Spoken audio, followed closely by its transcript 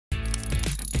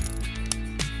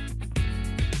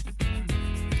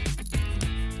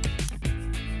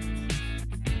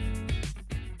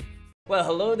Well,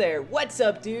 hello there. What's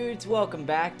up, dudes? Welcome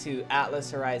back to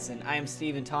Atlas Horizon. I am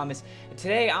Steven Thomas, and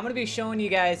today I'm going to be showing you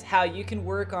guys how you can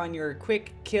work on your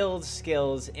quick kills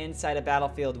skills inside of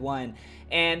Battlefield 1.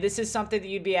 And this is something that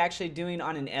you'd be actually doing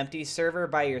on an empty server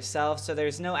by yourself, so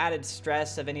there's no added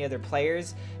stress of any other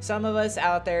players. Some of us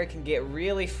out there can get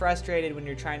really frustrated when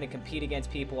you're trying to compete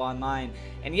against people online.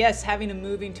 And yes, having a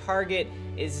moving target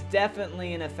is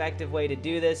definitely an effective way to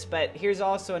do this, but here's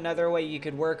also another way you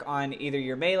could work on either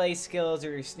your melee skills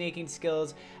or your sneaking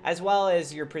skills, as well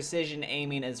as your precision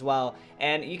aiming as well.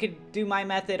 And you could do my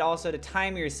method also to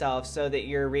time yourself so that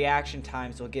your reaction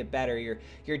times will get better,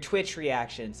 your twitch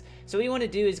reactions. So what you want to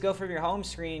do is go from your home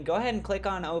screen, go ahead and click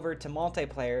on over to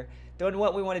multiplayer. Then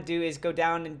what we want to do is go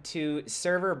down into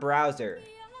server browser.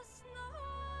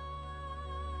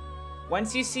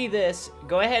 Once you see this,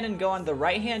 go ahead and go on the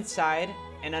right hand side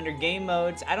and under game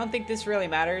modes. I don't think this really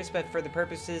matters, but for the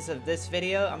purposes of this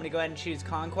video, I'm going to go ahead and choose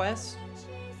Conquest.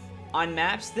 On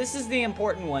maps, this is the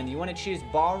important one. You want to choose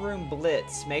Ballroom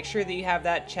Blitz. Make sure that you have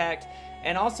that checked.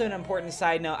 And also an important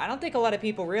side note, I don't think a lot of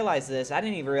people realize this. I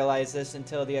didn't even realize this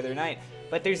until the other night.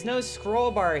 But there's no scroll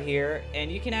bar here,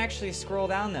 and you can actually scroll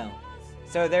down though.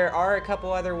 So there are a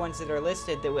couple other ones that are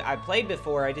listed that I played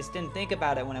before. I just didn't think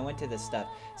about it when I went to this stuff.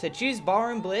 So choose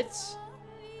Ballroom Blitz.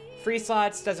 Free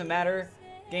slots doesn't matter.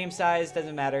 Game size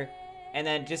doesn't matter. And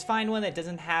then just find one that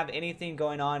doesn't have anything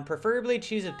going on. Preferably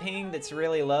choose a ping that's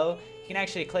really low. You can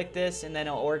actually click this and then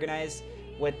it'll organize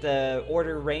what the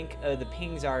order rank of the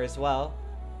pings are as well.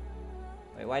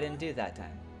 Wait, why didn't it do that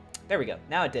time? There we go.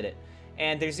 Now it did it.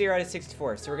 And there's 0 out of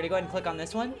 64. So we're going to go ahead and click on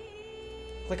this one.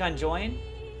 Click on join.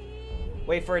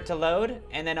 Wait for it to load.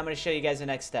 And then I'm going to show you guys the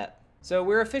next step. So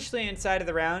we're officially inside of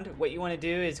the round. What you want to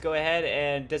do is go ahead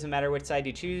and doesn't matter which side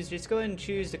you choose, just go ahead and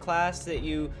choose the class that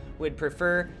you would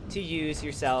prefer to use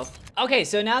yourself. Okay,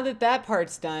 so now that that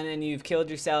part's done and you've killed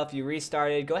yourself, you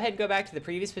restarted, go ahead and go back to the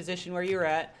previous position where you were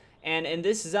at. And in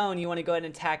this zone, you want to go ahead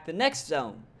and attack the next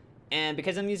zone. And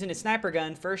because I'm using a sniper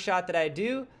gun, first shot that I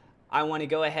do, I want to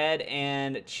go ahead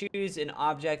and choose an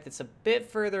object that's a bit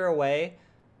further away.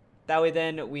 That way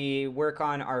then we work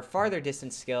on our farther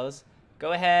distance skills.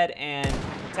 Go ahead and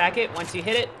attack it. Once you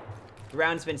hit it, the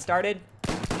round's been started,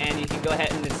 and you can go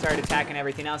ahead and start attacking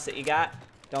everything else that you got.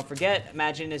 Don't forget,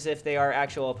 imagine as if they are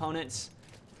actual opponents.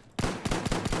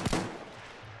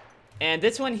 And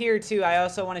this one here too, I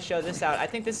also want to show this out. I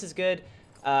think this is good.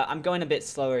 I'm going a bit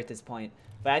slower at this point,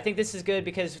 but I think this is good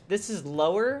because this is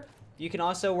lower. You can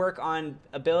also work on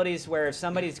abilities where if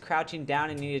somebody's crouching down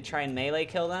and you need to try and melee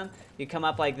kill them, you come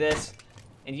up like this,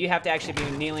 and you have to actually be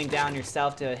kneeling down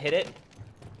yourself to hit it.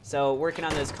 So working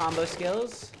on those combo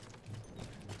skills.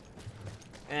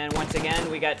 And once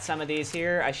again, we got some of these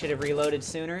here. I should have reloaded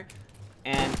sooner.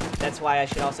 And that's why I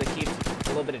should also keep a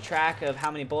little bit of track of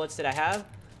how many bullets did I have.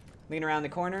 Lean around the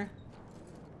corner.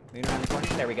 Lean around the corner.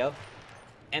 There we go.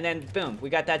 And then boom,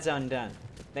 we got that zone done.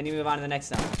 Then you move on to the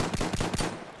next zone.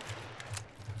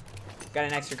 Got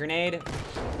an extra grenade.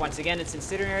 Once again, it's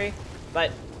incendiary.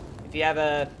 But if you have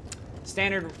a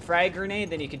standard frag grenade,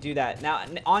 then you could do that. Now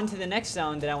on to the next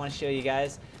zone that I want to show you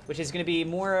guys, which is going to be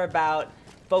more about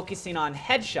focusing on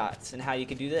headshots and how you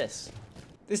could do this.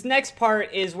 This next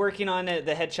part is working on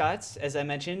the headshots, as I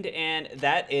mentioned, and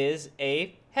that is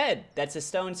a head. That's a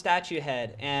stone statue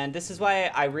head. And this is why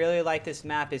I really like this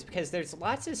map, is because there's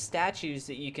lots of statues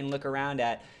that you can look around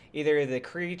at, either the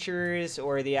creatures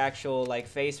or the actual like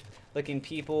face looking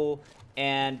people,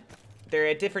 and they're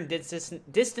at different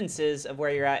distances of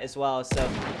where you're at as well. So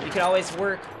you can always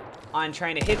work on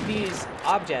trying to hit these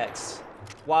objects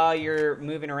while you're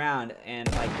moving around.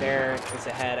 And like there is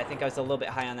a head. I think I was a little bit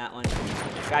high on that one.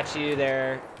 Got you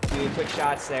there. Do quick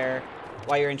shots there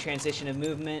while you're in transition of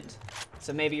movement.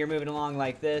 So maybe you're moving along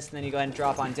like this, and then you go ahead and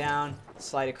drop on down,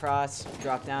 slide across,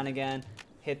 drop down again,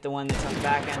 hit the one that's on the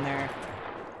back end there.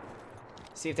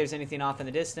 See if there's anything off in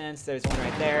the distance. There's one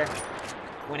right there.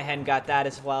 Went ahead and got that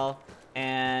as well.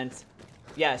 And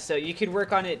yeah, so you could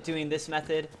work on it doing this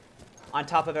method on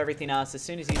top of everything else. As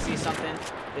soon as you see something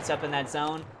that's up in that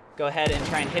zone, go ahead and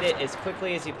try and hit it as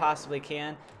quickly as you possibly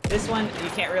can. This one you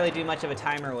can't really do much of a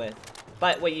timer with,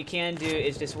 but what you can do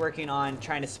is just working on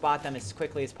trying to spot them as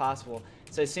quickly as possible.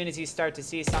 So as soon as you start to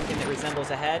see something that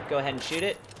resembles a head, go ahead and shoot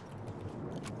it.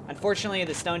 Unfortunately,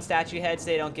 the stone statue heads,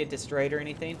 they don't get destroyed or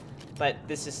anything, but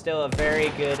this is still a very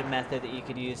good method that you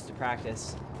could use to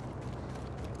practice.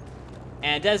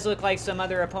 And it does look like some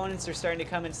other opponents are starting to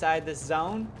come inside this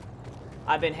zone.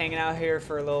 I've been hanging out here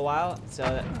for a little while, so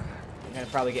I'm gonna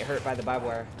probably get hurt by the barbed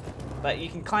wire. But you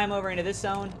can climb over into this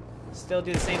zone, still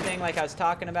do the same thing like I was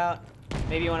talking about.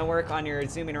 Maybe you want to work on your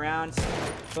zooming around.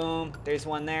 Boom, there's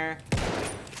one there.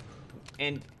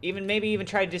 And maybe even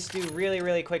try to just do really,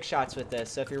 really quick shots with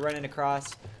this. So if you're running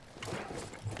across,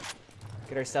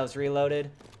 get ourselves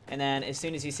reloaded. And then as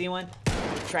soon as you see one,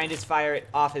 try and just fire it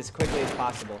off as quickly as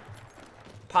possible.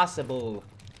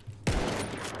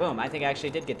 Boom, I think I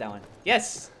actually did get that one.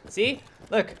 Yes, see?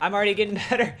 Look, I'm already getting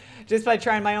better just by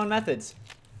trying my own methods.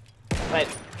 But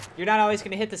you're not always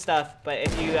going to hit the stuff, but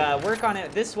if you work on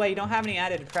it this way, you don't have any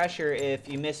added pressure if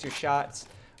you miss your shots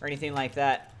or anything like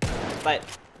that. But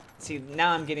see,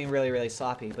 now I'm getting really, really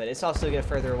sloppy, but it's also a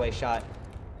further away shot.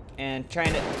 And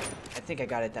trying to, I think I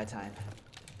got it that time.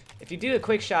 If you do a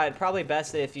quick shot, probably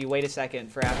best if you wait a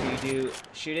second for after you do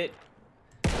shoot it.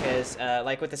 Because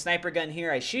like with the sniper gun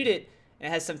here, I shoot it, and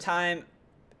it has some time.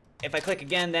 If I click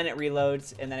again, then it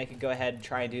reloads, and then I can go ahead and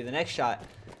try and do the next shot.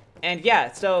 And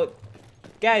yeah, so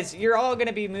guys, you're all going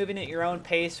to be moving at your own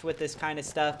pace with this kind of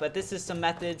stuff, but this is some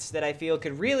methods that I feel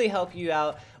could really help you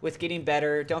out with getting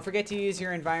better. Don't forget to use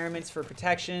your environments for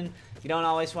protection. You don't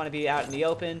always want to be out in the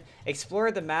open.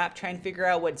 Explore the map. Try and figure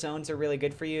out what zones are really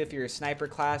good for you if you're a sniper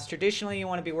class. Traditionally, you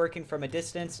want to be working from a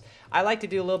distance. I like to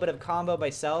do a little bit of combo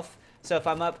myself. So if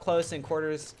I'm up close in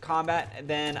quarters combat,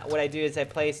 then what I do is I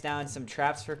place down some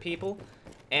traps for people.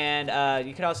 And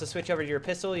you can also switch over to your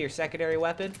pistol, your secondary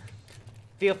weapon.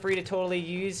 Feel free to totally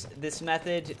use this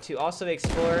method to also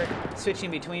explore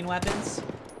switching between weapons.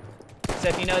 So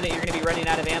if you know that you're going to be running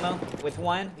out of ammo with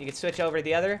one, you can switch over to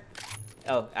the other.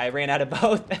 Oh, I ran out of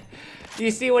both.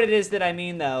 You see what it is that I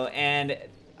mean, though. And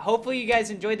hopefully you guys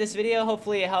enjoyed this video.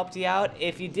 Hopefully it helped you out.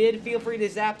 If you did, feel free to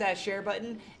zap that share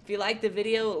button. If you liked the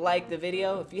video, like the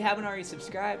video. If you haven't already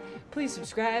subscribed, please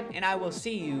subscribe. And I will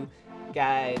see you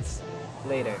guys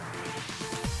later.